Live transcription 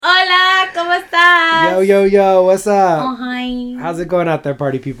Yo, what's up? Oh, hi. How's it going out there,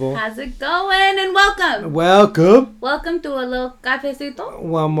 party people? How's it going? And welcome. Welcome to a little cafecito.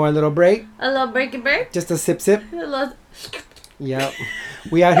 One more little break. A little breaky break. Just a sip. A little... Yep.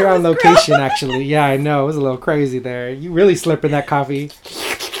 We out here on location, actually. Yeah, I know. It was a little crazy there. You really slurping that coffee.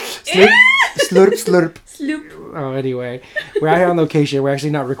 Slurp. Oh, anyway. We're out here on location. We're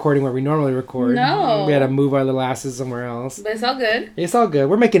actually not recording where we normally record. No. We had to move our little asses somewhere else. But it's all good. It's all good.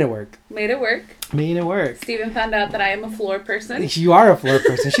 We're making it work. Made it work. Steven found out that I am a floor person. You are a floor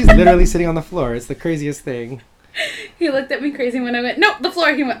person. She's literally sitting on the floor. It's the craziest thing. He looked at me crazy when I went, nope, the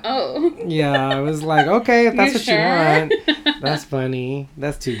floor. He went, oh. Yeah, I was like, okay, if that's what sure? you want. That's funny.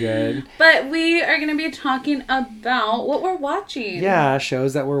 That's too good. But we are going to be talking about what we're watching. Yeah,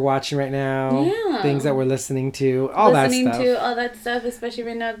 shows that we're watching right now. Yeah. Things that we're listening to. All that stuff, especially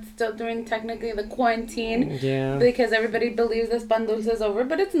right now, it's still during technically the quarantine. Yeah. Because everybody believes this pandus is over,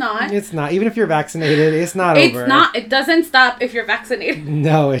 but it's not. It's not. Even if you're vaccinated, it's not over. It's not. It doesn't stop if you're vaccinated.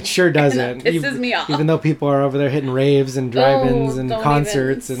 No, it sure doesn't. It pisses me off. Even though people are over there hitting raves and drive-ins and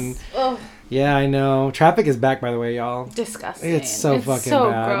concerts and... Oh. Yeah, I know. Traffic is back, by the way, y'all. Disgusting. It's so fucking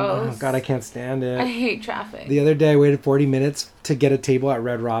bad. Gross. Oh, God, I can't stand it. I hate traffic. The other day, I waited 40 minutes to get a table at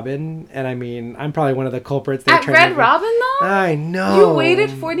Red Robin. And I mean, I'm probably one of the culprits. At Red Robin, though? I know. You waited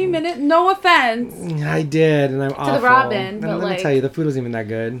 40 minutes? No offense. I did, and I'm awful. To the Robin, but let me tell you, the food wasn't even that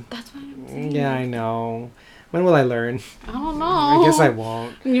good. That's what I'm saying. Yeah, I know. When will I learn? I don't know. I guess I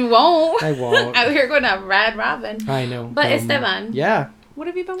won't. You won't. I won't. Out here going to Red Robin. I know. But Esteban. Yeah. What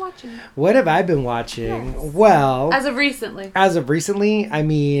have you been watching? What have I been watching? Yes. Well... As of recently, I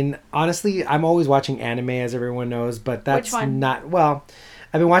mean, honestly, I'm always watching anime, as everyone knows, but that's not... Well,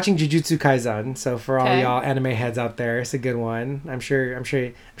 I've been watching Jujutsu Kaisen, so for all y'all anime heads out there, it's a good one. I'm sure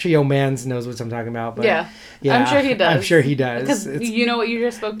yo mans knows what I'm talking about. But yeah, I'm sure he does. I'm sure he does. Because you know what you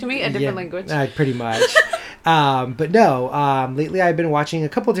just spoke to me? A different language. Pretty much. But no, lately I've been watching a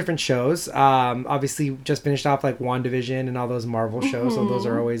couple different shows. Obviously just finished off like WandaVision and all those Marvel shows, so those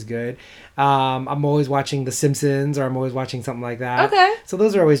are always good. I'm always watching The Simpsons, or I'm always watching something like that. Okay. So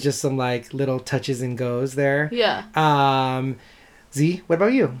those are always just some like little touches and goes there. Yeah. Z, what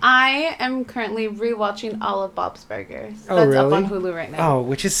about you? I am currently rewatching all of Bob's Burgers. Oh, That's really? up on Hulu right now. Oh,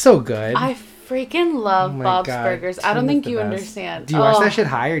 which is so good. I freaking love Bob's Burgers. I don't think you understand. Do you watch that shit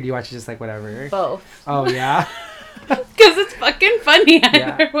high, or do you watch it just like whatever? Both. Oh, yeah? Because it's fucking funny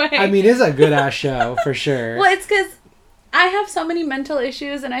either way. I mean, it's a good ass show for sure. Well, it's because I have so many mental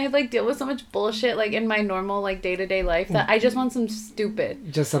issues, and I like deal with so much bullshit like in my normal like day-to-day life that I just want some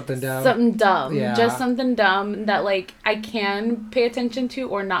stupid. Just something dumb. Something dumb. Yeah. Just something dumb that like I can pay attention to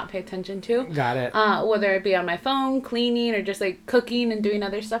or not pay attention to. Got it. Whether it be on my phone, cleaning, or just like cooking and doing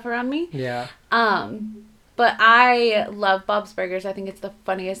other stuff around me. Yeah. But I love Bob's Burgers. I think it's the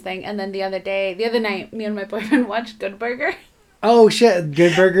funniest thing. And then the other night, me and my boyfriend watched Good Burger. Oh shit,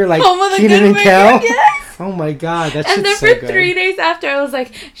 Good Burger, like Home of the Keenan and Good Kel? Burger, yes! Oh my god, that shit's so good. And good. then for 3 days after, I was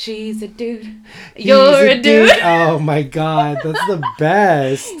like, she's a dude, you're a dude. Oh my god, that's the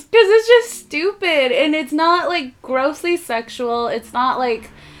best. Because it's just stupid, and it's not like grossly sexual, it's not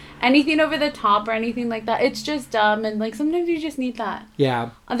like anything over the top or anything like that. It's just dumb, and like sometimes you just need that. Yeah.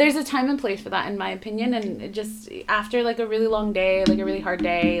 There's a time and place for that, in my opinion, and it just after like a really long day, like a really hard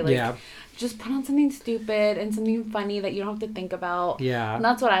day, like just put on something stupid and something funny that you don't have to think about. Yeah. And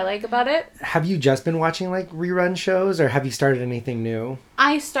that's what I like about it. Have you just been watching like rerun shows, or have you started anything new?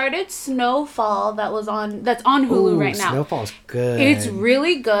 I started Snowfall that's on Hulu right now. Snowfall's good. It's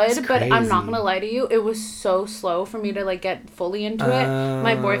really good, it's but I'm not gonna lie to you, it was so slow for me to like get fully into it.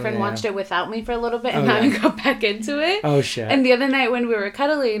 My boyfriend watched it without me for a little bit, and now I got back into it. Oh shit. And the other night when we were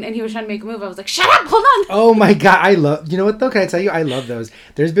cuddling and he was trying to make a move, I was like, shut up, hold on. Oh my god, you know what though, can I tell you, I love those.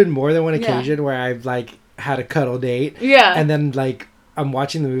 There's been more than one occasion where I've like had a cuddle date. Yeah. And then like I'm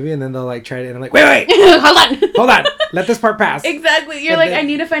watching the movie, and then they'll like try it, and I'm like, wait, hold on, let this part pass. Exactly. You're I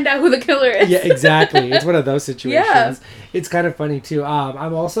need to find out who the killer is. Yeah, exactly. It's one of those situations. Yeah. It's kind of funny too.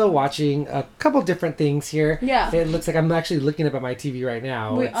 I'm also watching a couple different things here. Yeah. It looks like I'm actually looking up at my TV right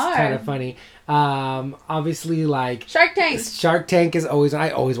now. It's kind of funny. Obviously, like Shark Tank. Shark Tank is always. I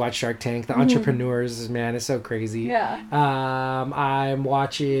always watch Shark Tank. The entrepreneurs, man, is so crazy. Yeah. I'm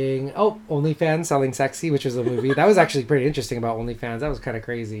watching OnlyFans Selling Sexy, which is a movie that was actually pretty interesting about OnlyFans. That was kind of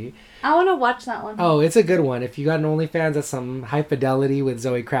crazy. I want to watch that one. Oh, it's a good one. If you got an OnlyFans, that's some high fidelity with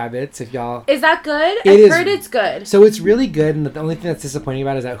Zoe Kravitz. If y'all... Is that good? I've heard it's good. So it's really good, and the only thing that's disappointing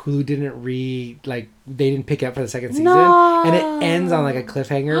about it is that Hulu didn't they didn't pick it up for the second season, No. and it ends on like a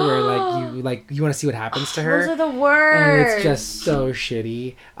cliffhanger where you want to see what happens to her. Those are the worst. And it's just so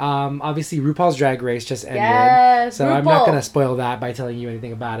shitty. Obviously RuPaul's Drag Race just ended, so RuPaul. I'm not gonna spoil that by telling you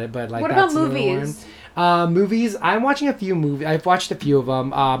anything about it. But like, what that's about movies? Movies. I'm watching a few movies. I've watched a few of them.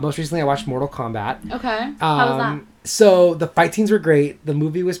 Most recently, I watched Mortal Kombat. Okay. How was that? So the fight scenes were great. The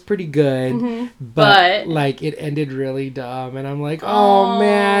movie was pretty good, but like it ended really dumb, and I'm like, oh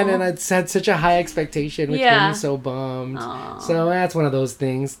man! And I had such a high expectation, which made me so bummed. So that's one of those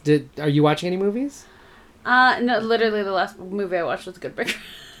things. Are you watching any movies? No, literally the last movie I watched was Good Burger.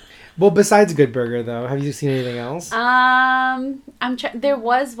 Well, besides Good Burger, though, have you seen anything else? There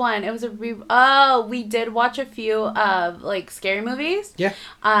was one. It was we did watch a few of like scary movies. Yeah.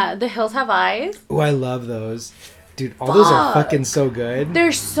 The Hills Have Eyes. Oh, I love those. Dude, all those are fucking so good.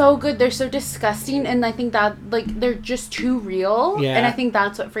 They're so good. They're so disgusting, and I think that like they're just too real. Yeah. And I think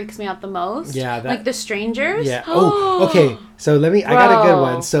that's what freaks me out the most. Yeah. Like The Strangers. Yeah. Oh, okay. So I got a good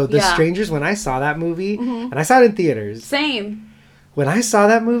one. So The Strangers, when I saw that movie, and I saw it in theaters. Same. When I saw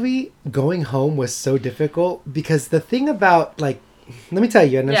that movie, going home was so difficult because the thing about like, let me tell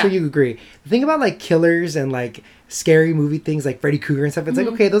you, and I'm sure you agree, the thing about like killers and like scary movie things like Freddy Krueger and stuff, it's like,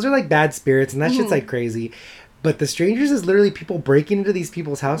 okay, those are like bad spirits and that shit's like crazy. But The Strangers is literally people breaking into these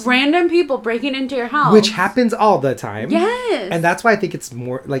people's houses. Random people breaking into your house. Which happens all the time. Yes. And that's why I think it's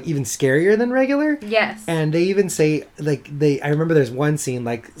more, like, even scarier than regular. Yes. And they even say, like, I remember there's one scene,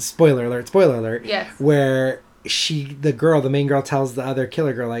 like, spoiler alert. Yes. Where the main girl tells the other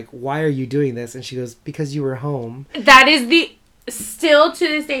killer girl, like, why are you doing this? And she goes, because you were home. That is still to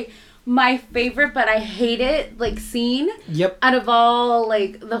this day, my favorite, but I hate it, like, scene. Yep. Out of all,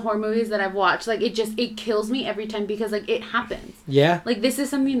 like, the horror movies that I've watched. Like, it kills me every time because, like, it happens. Yeah. Like, this is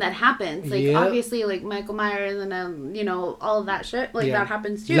something that happens. Like, obviously, like, Michael Myers and, all of that shit. Like, that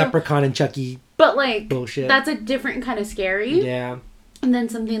happens, too. Leprechaun and Chucky. But, like, bullshit. That's a different kind of scary. Yeah. And then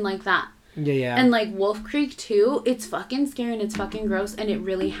something like that. Yeah. And, like, Wolf Creek, too, it's fucking scary and it's fucking gross and it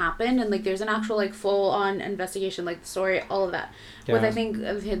really happened. And, like, there's an actual, like, full-on investigation, like, the story, all of that. Yeah. With, I think,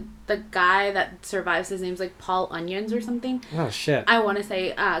 the guy that survives, his name's, like, Paul Onions or something. Oh, shit. I want to say,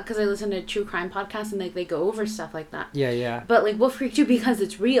 because I listen to true crime podcasts and, like, they go over stuff like that. Yeah. But, like, Wolf Creek, too, because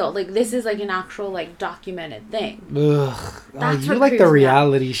it's real. Like, this is, like, an actual, like, documented thing. Ugh. You like the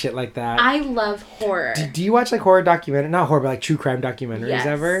reality shit like that. I love horror. Do you watch, like, horror documentary? Not horror, but, like, true crime documentaries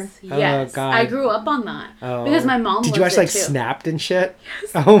ever? Yes. Oh, God. I grew up on that. Oh. Because my mom Did you watch, like, too. Snapped and shit?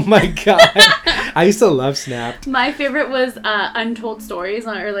 Yes. Oh, my God. I used to love Snapped. My favorite was Untold Stories,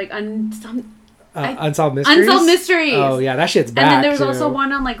 or, like, Unsolved Mysteries? Unsolved Mysteries. Oh, yeah, that shit's back, and then there was too. also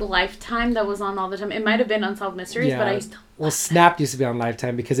one on, like, Lifetime that was on all the time. It might have been Unsolved Mysteries, but I used to Snapped used to be on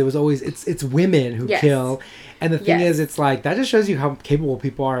Lifetime because it was always, it's women who kill. And the thing is, it's like, that just shows you how capable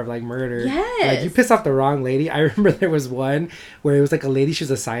people are of, like, murder. Yes. Like, you piss off the wrong lady. I remember there was one where it was, like, a lady, she was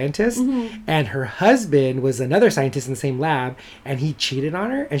a scientist, and her husband was another scientist in the same lab, and he cheated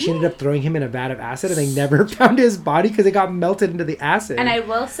on her, and she ended up throwing him in a vat of acid, and they never found his body because it got melted into the acid. And I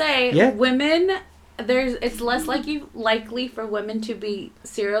will say, women... it's less likely for women to be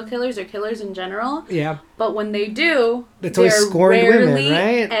serial killers or killers in general. Yeah. But when they do, it's always scorned women,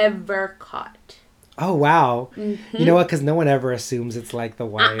 right? Ever caught. Oh, wow. Mm-hmm. You know what? Because no one ever assumes it's, like, the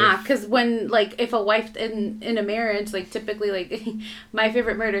wife. Because when, like, if a wife in a marriage, like, typically, like, My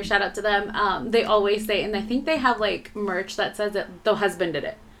Favorite Murder, shout out to them, they always say, and I think they have, like, merch that says that the husband did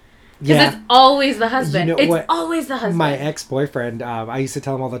it. Because it's always the husband. You know always the husband. My ex-boyfriend, I used to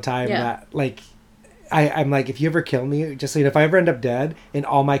tell him all the time that, like... I'm like, if you ever kill me, just so you know, if I ever end up dead, in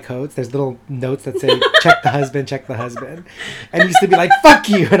all my coats, there's little notes that say, check the husband. And he used to be like, fuck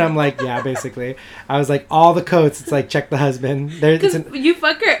you. And I'm like, yeah, basically. I was like, all the coats, it's like, check the husband. Because you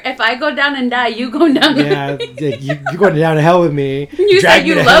fucker, if I go down and die, you go down with me. You're going down to hell with me. You said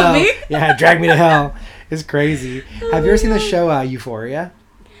you love me? Yeah, drag me to hell. It's crazy. Have you ever seen the show Euphoria?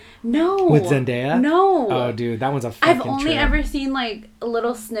 No. With Zendaya? No. Oh, dude, that one's a fucking I've only ever seen, like,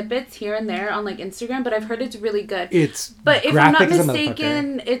 little snippets here and there on, like, Instagram, but I've heard it's really good. But if I'm not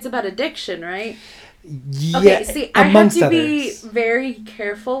mistaken, it's about addiction, right? Yeah, okay, see, I have to be very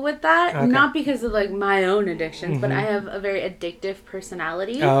careful with that. Okay. Not because of, like, my own addictions, but I have a very addictive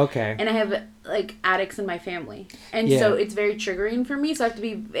personality. Oh, okay. And I have, like, addicts in my family. And so it's very triggering for me, so I have to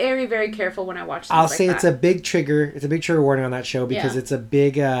be very, very careful when I watch things I'll say it's a big trigger. It's a big trigger warning on that show because it's a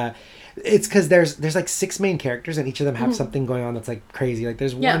big... It's because there's like 6 main characters and each of them have something going on that's like crazy. Like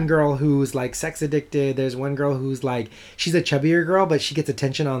there's one girl who's like sex addicted. There's one girl who's like, she's a chubbier girl, but she gets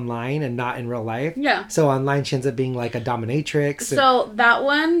attention online and not in real life. Yeah. So online she ends up being like a dominatrix. So that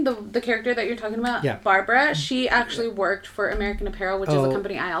one, the character that you're talking about, Yeah. Barbara, she actually worked for American Apparel, which is a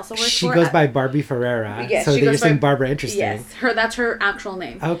company I also work for. She goes by Barbie Ferreira. Yes, so she you're goes saying by Barbara, interesting. Yes, that's her actual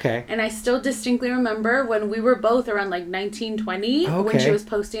name. Okay. And I still distinctly remember when we were both around like 1920 when she was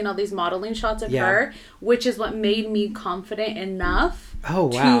posting all these modeling shots of her, which is what made me confident enough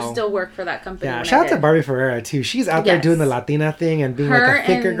to still work for that company. Yeah, shout out to Barbie Ferreira too. She's out there doing the Latina thing and being like a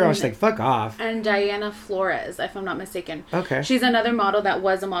thicker girl. She's like, fuck off. And Diana Flores, if I'm not mistaken. Okay. She's another model that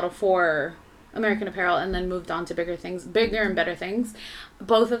was a model for American Apparel and then moved on to bigger and better things.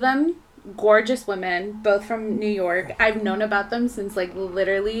 Both of them, gorgeous women, both from New York. I've known about them since like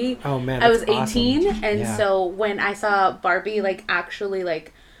literally I was 18 awesome. And so when I saw Barbie like actually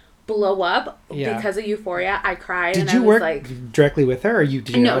like blow up because of Euphoria, I cried. Did and you I was work like, directly with her, or did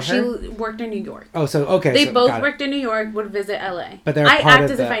you know her? She worked in New York. Oh, so okay, they both worked in New York. Would visit LA, but they're I part act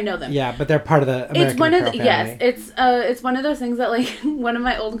of as if I know them. Yeah, but they're part of the American it's one of family. Yes, it's one of those things that like one of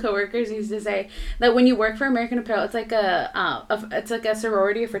my old coworkers used to say that when you work for American Apparel, it's like a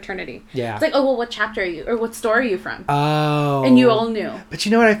sorority or fraternity. Yeah, it's like, oh well, what chapter are you or what store are you from? Oh, and you all knew. But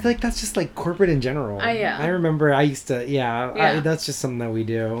you know what? I feel like that's just like corporate in general. Yeah. I remember I used to. That's just something that we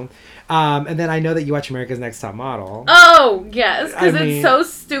do. And then I know that you watch America's Next Top Model. Oh, yes, because it's so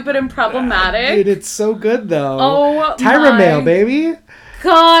stupid and problematic. Dude, it's so good, though. Oh, Tyra Mail, baby.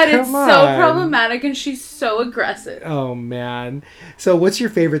 God, it's so problematic, and she's so aggressive. Oh, man. So what's your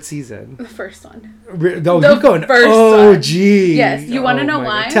favorite season? The first one. You're going, oh, gee. Yes, you want to know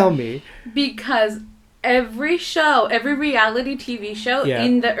why? God. Tell me. Because every reality TV show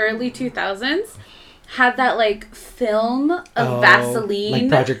in the early 2000s had that like film of Vaseline, like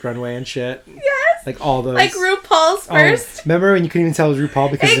Project Runway and shit. Yes, like all those, like RuPaul's first. Remember when you couldn't even tell it was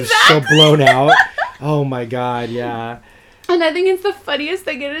RuPaul because it was so blown out? Oh my god, yeah. And I think it's the funniest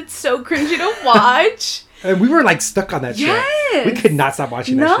thing, and it's so cringy to watch. And we were like stuck on that shit. We could not stop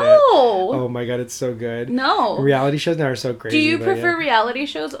watching that shit. Oh my god, it's so good. No, reality shows now are so crazy. Do you prefer reality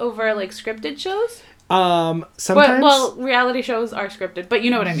shows over like scripted shows? Sometimes. Well, reality shows are scripted, but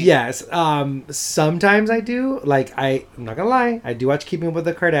you know what I mean. Yes. Sometimes I do. Like I'm not gonna lie, I do watch Keeping Up with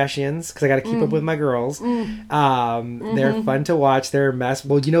the Kardashians because I got to keep up with my girls. They're fun to watch. They're a mess.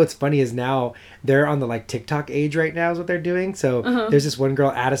 Well, you know what's funny is now they're on the like TikTok age right now is what they're doing. So there's this one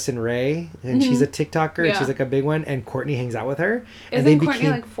girl, Addison Rae, and she's a TikToker. And she's like a big one, and Courtney hangs out with her. Isn't Courtney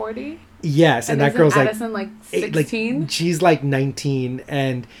like 40? Yes, and that girl's Addison, like 16. She's like 19,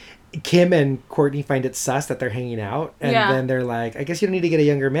 and Kim and Courtney find it sus that they're hanging out, and then they're like, I guess you don't need to get a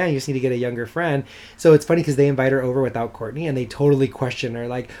younger man, you just need to get a younger friend. So it's funny because they invite her over without Courtney, and they totally question her,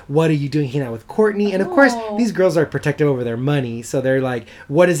 like, what are you doing hanging out with Courtney? And of course these girls are protective over their money, so they're like,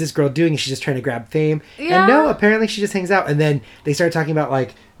 what is this girl doing? She's just trying to grab fame. And no, apparently she just hangs out. And then they start talking about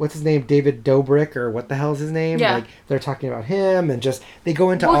like, what's his name, David Dobrik, or what the hell's his name? Like they're talking about him, and just they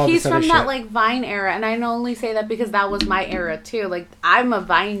go into all this other shit. He's from that like Vine era, and I only say that because that was my era too. Like I'm a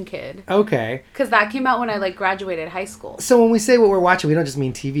Vine kid. Okay. Because that came out when I like graduated high school. So when we say what we're watching, we don't just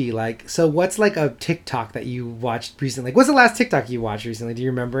mean TV. Like, so what's like a TikTok that you watched recently? Like, what's the last TikTok you watched recently? Do you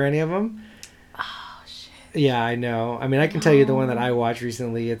remember any of them? Yeah, I know. I mean, I can tell you the one that I watched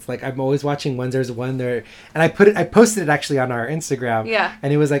recently. It's like I'm always watching ones. There's one there, and I posted it actually on our Instagram. Yeah.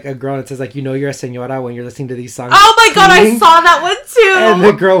 And it was like a girl, and it says like, you know, you're a señora when you're listening to these songs. Oh my god, I saw that one too. And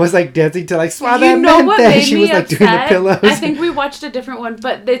the girl was like dancing to like Suavemente. You know what made she me was like upset? doing the pillows. I think we watched a different one,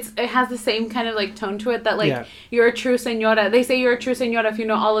 but it has the same kind of like tone to it that like you're a true señora. They say you're a true señora if you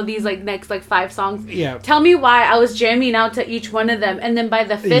know all of these like next like 5 songs. Yeah. Tell me why I was jamming out to each one of them, and then by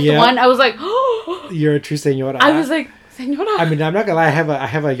the 5th one, I was like, oh, you're a true señora. I was like, señora. I mean, I'm not gonna lie. I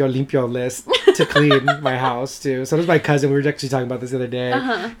have a Yo Limpio list to clean my house too. So does my cousin. We were actually talking about this the other day.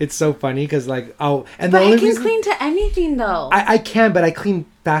 It's so funny because like but the only reason clean to anything though. I can, but I clean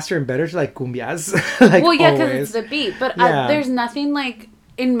faster and better to like cumbias. Like, well, yeah, because it's the beat. But there's nothing like,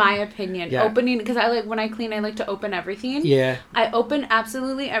 in my opinion, opening, because I like when I clean, I like to open everything. Yeah. I open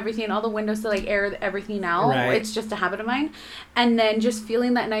absolutely everything, all the windows to like air everything out. Right. It's just a habit of mine. And then just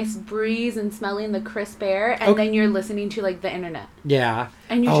feeling that nice breeze and smelling the crisp air, and then you're listening to like the internet. Yeah.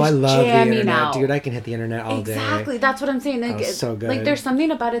 And you're just I love jamming the internet, out. Dude. I can hit the internet all day. Exactly. That's what I'm saying. Like, it's so good. Like there's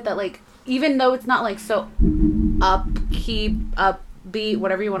something about it that like, even though it's not like so upbeat,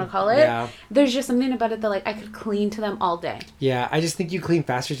 whatever you want to call it, there's just something about it that like I could clean to them all day. Yeah, I just think you clean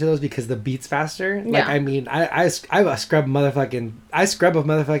faster to those because the beat's faster. Like, I mean, I scrub a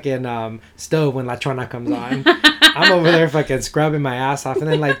motherfucking stove when La Chona comes on. I'm over there fucking scrubbing my ass off, and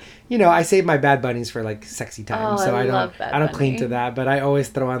then like, you know, I save my Bad Bunnies for like sexy time, so I don't cling to that, but I always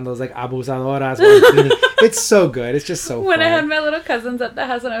throw on those like abusadoras when I'm cleaning. It's so good. It's just so when fun. I had my little cousins at the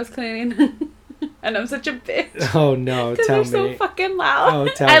house when I was cleaning. And I'm such a bitch. Oh no, tell me. Because they're so fucking loud. Oh,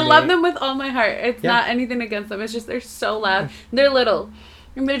 tell me. I love them with all my heart. It's not anything against them. It's just they're so loud. They're little.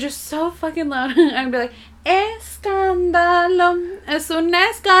 And they're just so fucking loud. I'd be like, escándalo. Es un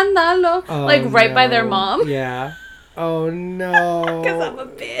escándalo. Oh, like right by their mom. Yeah. Oh no. Because I'm a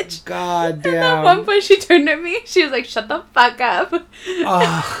bitch. God damn. And at one point she turned at me. She was like, shut the fuck up.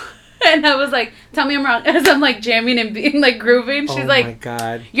 Oh. And I was like, tell me I'm wrong. As I'm like jamming and being like grooving. She's like, oh my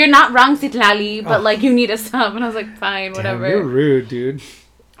God. You're not wrong, Citlali, but like you need to stop. And I was like, fine, whatever. Damn, you're rude, dude.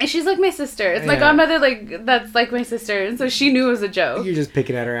 And she's like my sister. It's my godmother, like that's like my sister. And so she knew it was a joke. You're just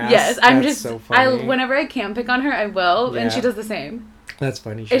picking at her ass. Yes, I'm That's just, so funny. whenever I can pick on her, I will. And she does the same. That's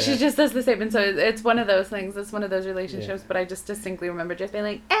funny shit. And she just does the same. And so it's one of those things. It's one of those relationships. But I just distinctly remember just being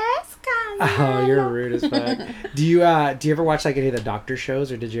like, oh, you're rude as fuck. Do you ever watch like any of the doctor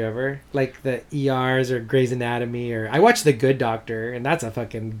shows, or did you ever? Like the ERs or Grey's Anatomy, or I watched The Good Doctor, and that's a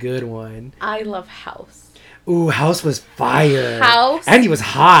fucking good one. I love House. Ooh, House was fire. House. And he was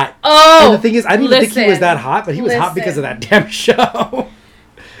hot. Oh, and the thing is, I didn't even think he was that hot, but he was hot because of that damn show.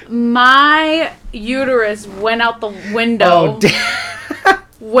 My uterus went out the window. Oh, damn.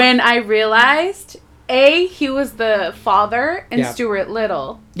 When I realized, A, he was the father in Stuart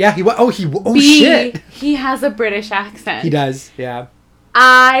Little. Yeah, he was. Oh, B, shit. He has a British accent. He does, yeah.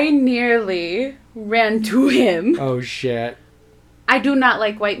 I nearly ran to him. Oh, shit. I do not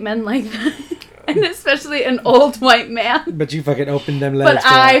like white men like that. And especially an old white man. But you fucking opened them legs. But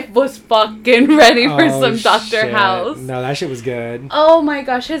I was fucking ready for some Dr. Shit. House. No, that shit was good. Oh my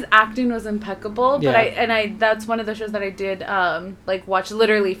gosh, his acting was impeccable. But Yeah. I that's one of the shows that I did like watch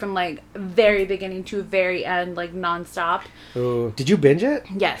literally from like very beginning to very end, like nonstop. Ooh. Did you binge it?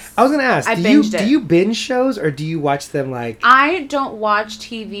 Yes. I was gonna ask. I binged it. Do you binge shows, or do you watch them like? I don't watch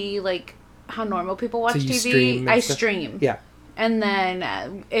TV like how normal people watch So you TV. stream I stuff? stream. Yeah. And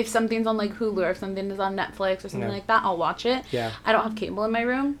then if something's on like Hulu or if something is on Netflix or something like that, I'll watch it. Yeah. I don't have cable in my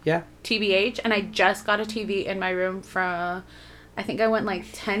room. Yeah. TBH. And I just got a TV in my room from, I think I went like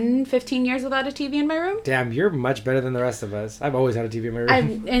 10, 15 years without a TV in my room. Damn, you're much better than the rest of us. I've always had a TV in my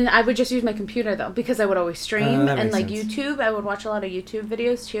room. And I would just use my computer though, because I would always stream and like sense. YouTube. I would watch a lot of YouTube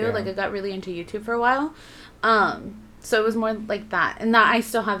videos too. Yeah. Like I got really into YouTube for a while. So it was more like that. And that I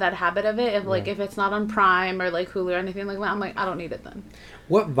still have that habit of it. If like if it's not on Prime or like Hulu or anything like that, I'm like, I don't need it then.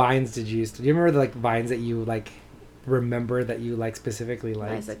 What Vines did you use? Do you remember the like Vines that you like remember that you like specifically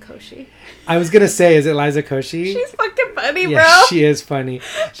liked? Liza Koshy. I was gonna say, is it Liza Koshy? She's fucking funny, yeah, bro. she is funny.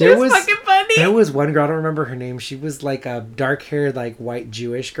 She's fucking funny. There was one girl, I don't remember her name. She was like a dark-haired, like white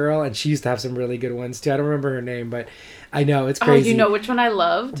Jewish girl, and she used to have some really good ones too. I don't remember her name, but I know it's crazy. Oh, you know which one I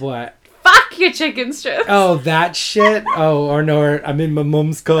loved? What? Fuck your chicken strips. Oh, that shit. Oh, or no, I'm in my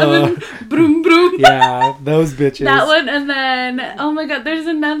mom's car. Broom broom. Yeah, those bitches. That one, and then oh my god, there's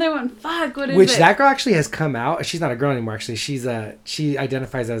another one. Fuck, what is it? Which that girl actually has come out. She's not a girl anymore. Actually, she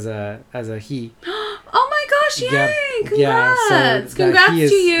identifies as a he. Oh my gosh! Yay! Congrats! Yeah, so Congrats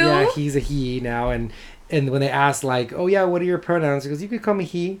to you. Yeah, he's a he now, and when they asked like, oh yeah, what are your pronouns? He goes, you could call me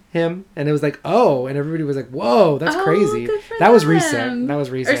he, him, and it was like, oh, and everybody was like, whoa, that's crazy. Good for that was them. recent. That was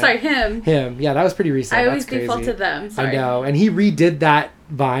recent. Or sorry, him. Him. Yeah, that was pretty recent. I always that's default crazy. to them. Sorry. I know, and he redid that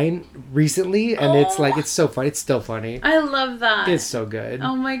Vine recently, and it's like it's so funny. It's still funny. I love that. It's so good.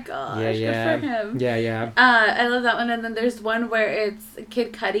 Oh my gosh. Yeah. Good for him. Yeah. I love that one. And then there's one where it's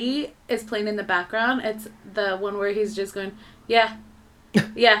Kid Cudi is playing in the background. It's the one where he's just going, yeah.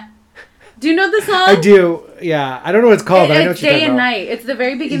 Yeah. Do you know the song? I do. Yeah. I don't know what it's called, but I know what it's you're Day talking and about. Night. It's the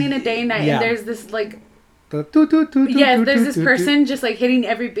very beginning of Day and Night. Yeah. And there's this like Yes, there's this person just like hitting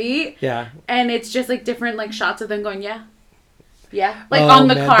every beat. Yeah. And it's just like different like shots of them going, yeah. Yeah. Like on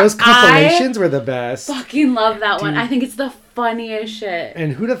the car. Those compilations were the best. Fucking love that one. Dude. I think it's the funniest shit.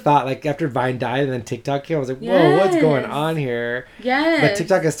 And who'd have thought, like, after Vine died and then TikTok came, I was like, whoa, what's going on here? Yes. But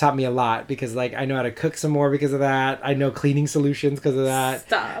TikTok has taught me a lot because, like, I know how to cook some more because of that. I know cleaning solutions because of that.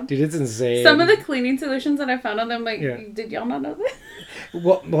 Stop. Dude, it's insane. Some of the cleaning solutions that I found on them, like, did y'all not know this?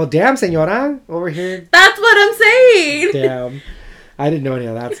 Well, damn, senora, over here. That's what I'm saying. Damn. I didn't know any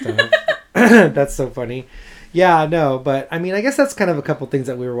of that stuff. That's so funny. Yeah, no, but I mean, I guess that's kind of a couple things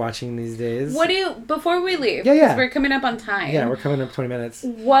that we were watching these days. What do you, before we leave, Yeah. 'cause we're coming up on time. Yeah, we're coming up 20 minutes.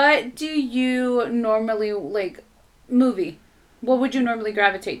 What do you normally, like, movie? What would you normally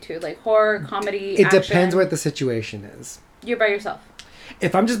gravitate to? Like horror, comedy, It action? depends what the situation is. You're by yourself.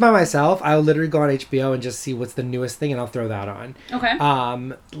 If I'm just by myself, I'll literally go on HBO and just see what's the newest thing, and I'll throw that on. Okay.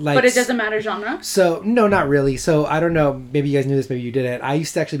 Like, but it doesn't matter genre? So, no, not really. So, I don't know. Maybe you guys knew this. Maybe you didn't. I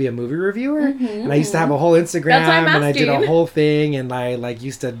used to actually be a movie reviewer. Mm-hmm. And I used to have a whole Instagram. And I did a whole thing. And I, like,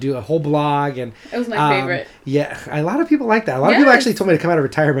 used to do a whole blog. And it was my favorite. Yeah. A lot of people like that. A lot of people actually told me to come out of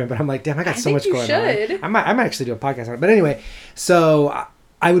retirement. But I'm like, damn, I got so much going on. I might actually do a podcast on it. But anyway, so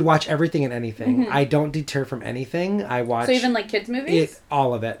I would watch everything and anything. Mm-hmm. I don't deter from anything. I watch... So even like kids movies?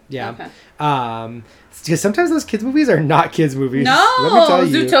 All of it, yeah. Okay. Because sometimes those kids movies are not kids movies. No! Let me tell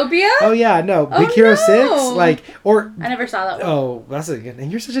you. Zootopia? Oh, yeah, no. Big Hero 6, like... or I never saw that one. Oh, that's a good...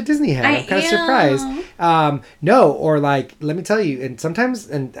 And you're such a Disney head. I'm kind of surprised. No, or like, let me tell you, and sometimes,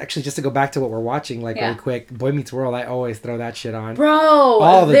 and actually just to go back to what we're watching, like really quick, Boy Meets World, I always throw that shit on. Bro,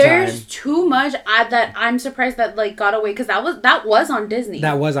 all the there's time. Too much that I'm surprised that like got away, because that was on Disney.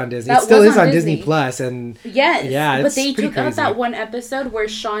 That was on Disney. It still is on Disney Plus, and... Yes, yeah, but they took out that one episode where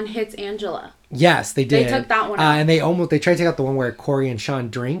Sean hits Angela. Yes, they did. They took that one out. And they tried to take out the one where Corey and Sean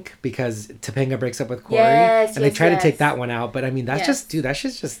drink because Topanga breaks up with Corey. Yes, and they tried to take that one out. But I mean, that's just, dude, that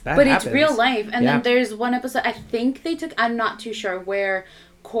shit's just, that But happens. It's real life. And then there's one episode, I think they took, I'm not too sure, where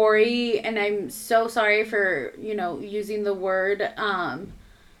Corey, and I'm so sorry for, using the word, I'm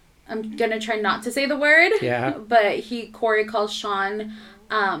going to try not to say the word. Yeah. But Corey calls Sean,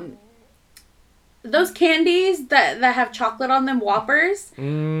 those candies that have chocolate on them, Whoppers,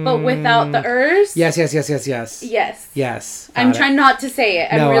 but without the Ers. Yes. I'm trying not to say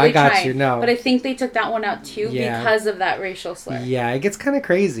it. I'm really trying. You. No, but I think they took that one out too because of that racial slur. Yeah, it gets kind of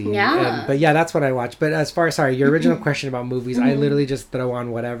crazy. Yeah. But yeah, that's what I watch. But as far as, your original question about movies, I literally just throw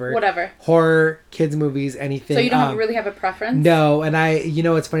on whatever. Horror, kids movies, anything. So you don't really have a preference? No, and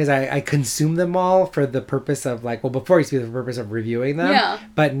what's funny is I consume them all for the purpose of before it used to be the purpose of reviewing them. Yeah.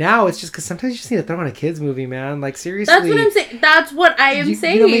 But now it's just because sometimes you just need to throw on a kids movie, man. Like, seriously. That's what I'm saying. That's what I am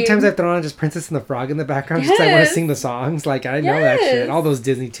saying. You know how many times I've thrown on just Princess and the Frog in the background just because I want to sing the songs? Like, I know that shit. All those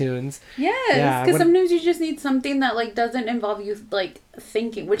Disney tunes. Yes. Because sometimes you just need something that, like, doesn't involve you, like,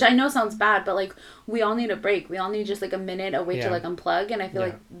 thinking. Which I know sounds bad, but, like, we all need a break. We all need just, like, a minute away to, like, unplug. And I feel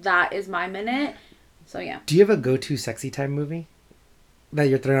like that is my minute. So, yeah. Do you have a go-to sexy time movie that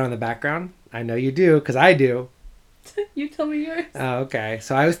you're throwing on in the background? I know you do, because I do. You tell me yours. Oh, okay.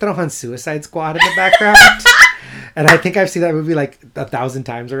 So I always throw on Suicide Squad in the background. And I think I've seen that movie like 1,000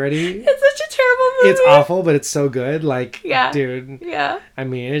 times already. It's such a terrible movie. It's awful, but it's so good. Like, dude. Yeah. I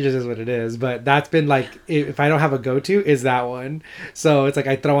mean, it just is what it is. But that's been like, if I don't have a go-to, is that one. So it's like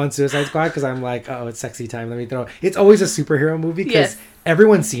I throw on Suicide Squad because I'm like, oh, it's sexy time. Let me throw. It's always a superhero movie because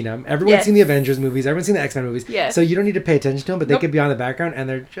everyone's seen them. Everyone's seen the Avengers movies. Everyone's seen the X-Men movies. Yes. So you don't need to pay attention to them, but they could be on the background and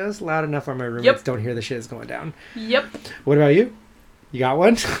they're just loud enough where my roommates don't hear the shit is going down. Yep. What about you? You got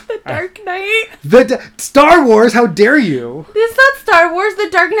one? The Dark Knight. Star Wars, how dare you? It's not Star Wars. The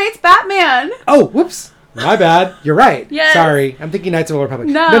Dark Knight's Batman. Oh, whoops. My bad. You're right. Yes. Sorry. I'm thinking Knights of the Old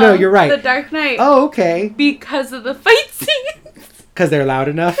Republic. No, you're right. The Dark Knight. Oh, okay. Because of the fight scenes. Because they're loud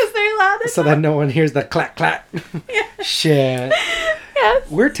enough? So that no one hears the clack clack. Yeah. Shit.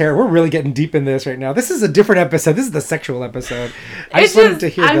 Yes. We're really getting deep in this right now. This is a different episode. This is the sexual episode. I just wanted to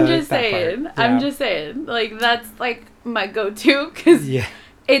hear I'm just saying. Like, that's like my go-to because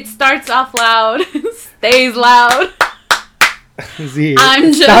it starts off loud, stays loud. Z,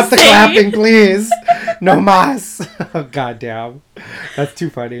 I'm just stop the clapping, please. No mas. Oh, goddamn. That's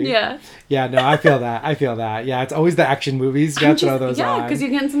too funny. Yeah. Yeah, no, I feel that. Yeah, it's always the action movies. You gotta throw those on. Yeah, because you're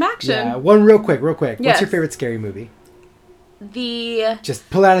getting some action. Yeah, one real quick. Yes. What's your favorite scary movie? Just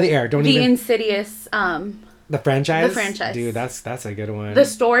pull it out of the air. Don't even... Insidious, The franchise? The franchise. Dude, that's a good one. The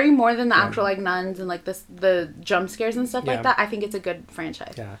story, more than the actual, like, nuns and, like, the jump scares and stuff like that, I think it's a good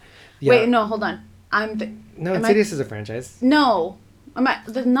franchise. Yeah. Wait, no, hold on. Insidious is a franchise. No.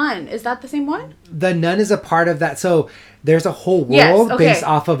 The Nun. Is that the same one? The Nun is a part of that. So there's a whole world based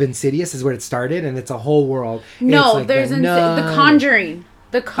off of Insidious is where it started, and it's a whole world. No, like there's The Conjuring.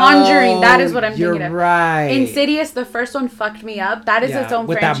 The Conjuring, that is what I'm thinking of. You're right. Insidious, the first one fucked me up. That is its own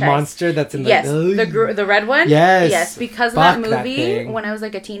franchise. With that monster that's in the... Yes, the red one? Yes. Yes, because of that movie, when I was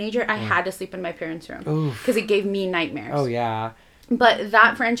like a teenager, I had to sleep in my parents' room. Because it gave me nightmares. Oh, yeah. But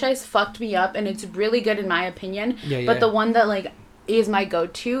that franchise fucked me up, and it's really good in my opinion. But the one that, like, is my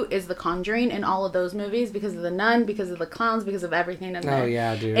go-to is The Conjuring in all of those movies because of the nun, because of the clowns, because of everything in there. Oh,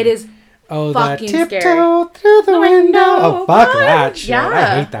 yeah, dude. It is... Oh, fucking the tiptoe scary. Through the window. Oh, fuck that shit. Yeah.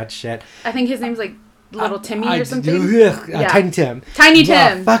 I hate that shit. I think his name's like Little Timmy or something. Tiny Tim. Tiny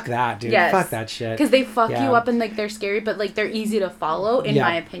Tim. Fuck that, dude. Yes. Fuck that shit. Because they fuck you up and like they're scary, but like they're easy to follow in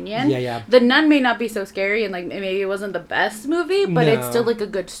my opinion. Yeah. The Nun may not be so scary and like maybe it wasn't the best movie, but it's still like a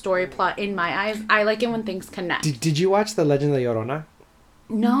good story plot in my eyes. I like it when things connect. Did you watch The Legend of La Llorona?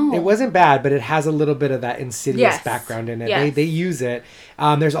 No. It wasn't bad, but it has a little bit of that Insidious background in it. Yes. They use it.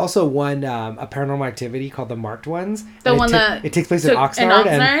 There's also one, a Paranormal Activity called The Marked Ones. The one that... It takes place in Oxnard,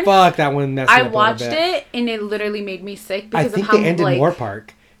 and fuck, that one messed me up a little bit. I watched it, and it literally made me sick because of how, I think they end in Moore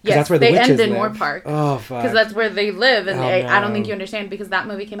Park. Yes, that's where the witches end in live. Moore Park. Oh, fuck. Because that's where they live, and I don't think no. you understand, because that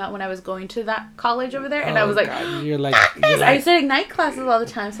movie came out when I was going to that college over there, and I was like, God. You're like, I used to take night classes all the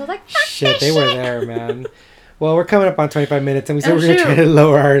time, so I was like, shit, they were there, man. Well, we're coming up on 25 minutes, and we said we're going to try to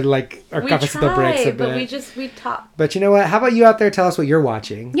lower our Cefécito breaks a bit. But we talk. But you know what? How about you out there tell us what you're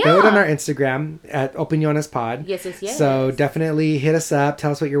watching? Yeah. Throw it on our Instagram at Opiniones Pod. Yes. So definitely hit us up.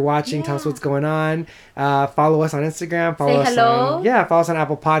 Tell us what you're watching. Yeah. Tell us what's going on. Follow us on Instagram. Follow us on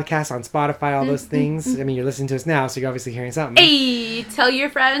Apple Podcasts, on Spotify, all those things. I mean, you're listening to us now, so you're obviously hearing something. Hey, tell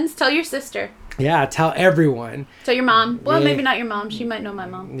your friends. Tell your sister. Yeah, tell everyone. Tell your mom. Well, maybe not your mom. She might know my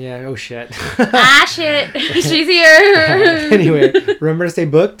mom. Yeah, oh shit. Shit. She's here. Anyway, remember to stay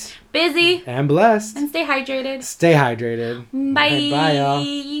booked, busy, and blessed. and stay hydrated. Stay hydrated. Bye. Right, bye,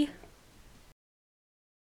 y'all.